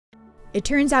It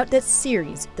turns out that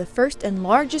Ceres, the first and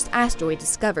largest asteroid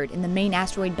discovered in the main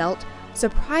asteroid belt,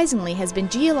 surprisingly has been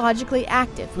geologically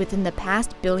active within the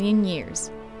past billion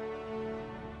years.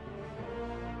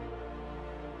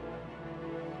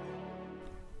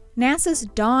 NASA's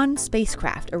Dawn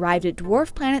spacecraft arrived at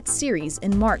dwarf planet Ceres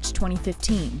in March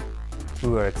 2015. We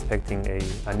were expecting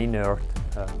an inert,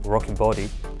 rocky body.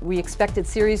 We expected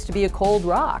Ceres to be a cold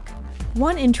rock.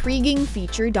 One intriguing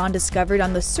feature Dawn discovered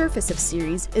on the surface of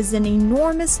Ceres is an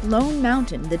enormous lone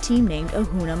mountain the team named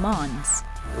Ahuna Mons.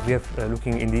 We are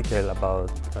looking in detail about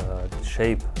the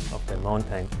shape of the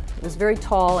mountain. It was very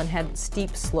tall and had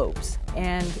steep slopes,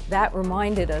 and that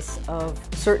reminded us of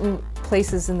certain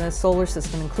places in the solar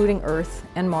system, including Earth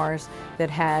and Mars, that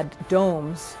had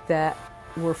domes that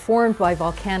were formed by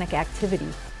volcanic activity.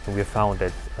 We have found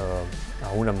that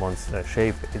Ahuna Mons'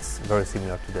 shape is very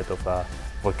similar to that of a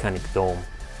volcanic dome.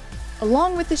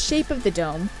 Along with the shape of the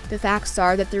dome, the facts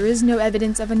are that there is no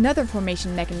evidence of another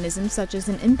formation mechanism such as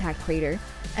an impact crater,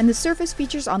 and the surface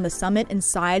features on the summit and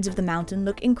sides of the mountain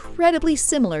look incredibly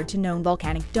similar to known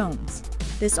volcanic domes.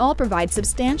 This all provides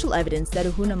substantial evidence that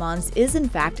Ahuna Mons is in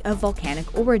fact of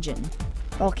volcanic origin.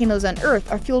 Volcanoes on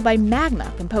Earth are fueled by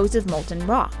magma composed of molten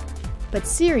rock, but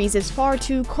Ceres is far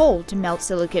too cold to melt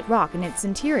silicate rock in its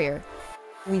interior.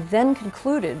 We then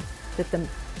concluded that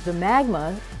the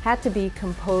magma had to be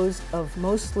composed of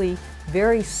mostly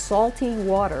very salty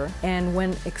water, and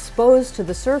when exposed to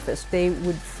the surface, they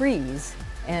would freeze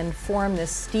and form this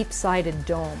steep-sided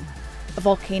dome. A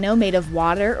volcano made of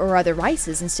water or other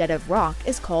ices instead of rock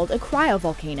is called a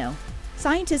cryovolcano.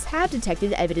 Scientists have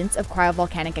detected evidence of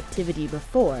cryovolcanic activity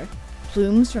before.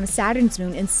 Plumes from Saturn's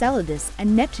moon Enceladus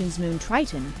and Neptune's moon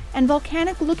Triton, and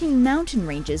volcanic-looking mountain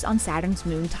ranges on Saturn's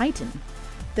moon Titan.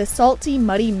 The salty,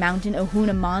 muddy mountain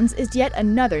Ahuna Mons is yet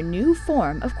another new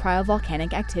form of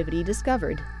cryovolcanic activity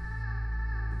discovered.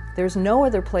 There's no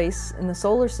other place in the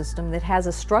solar system that has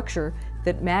a structure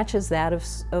that matches that of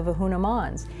Ahuna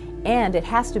Mons, and it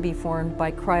has to be formed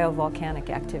by cryovolcanic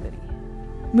activity.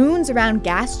 Moons around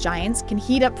gas giants can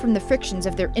heat up from the frictions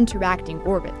of their interacting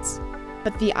orbits.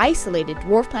 But the isolated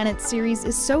dwarf planet Ceres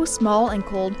is so small and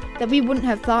cold that we wouldn't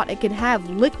have thought it could have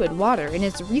liquid water in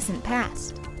its recent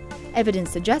past. Evidence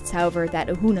suggests, however, that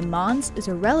Ahuna Mons is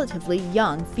a relatively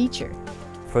young feature.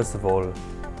 First of all,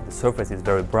 the surface is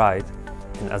very bright,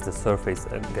 and as the surface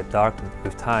gets darkened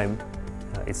with time,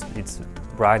 its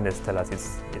brightness tells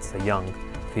us it's a young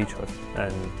feature.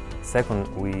 And second,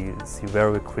 we see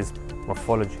very crisp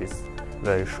morphologies,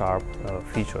 very sharp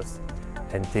features.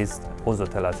 And this also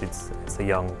tells us it's a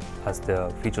young, as the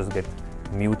features get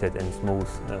muted and smooth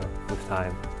with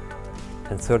time.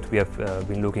 And third, we have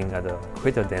been looking at the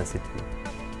crater density,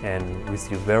 and we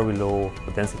see very low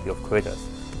density of craters.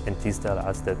 And this tells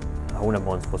us that Ahuna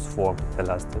Mons was formed in the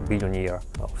last billion years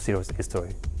of Ceres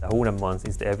history. Ahuna Mons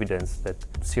is the evidence that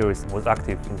Ceres was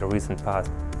active in the recent past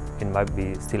and might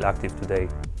be still active today.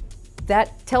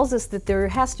 That tells us that there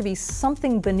has to be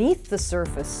something beneath the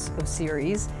surface of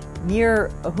Ceres, near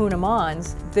Ahuna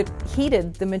Mons, that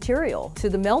heated the material to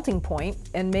the melting point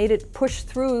and made it push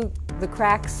through the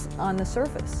cracks on the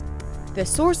surface. The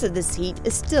source of this heat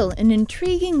is still an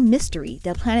intriguing mystery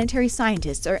that planetary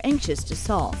scientists are anxious to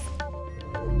solve.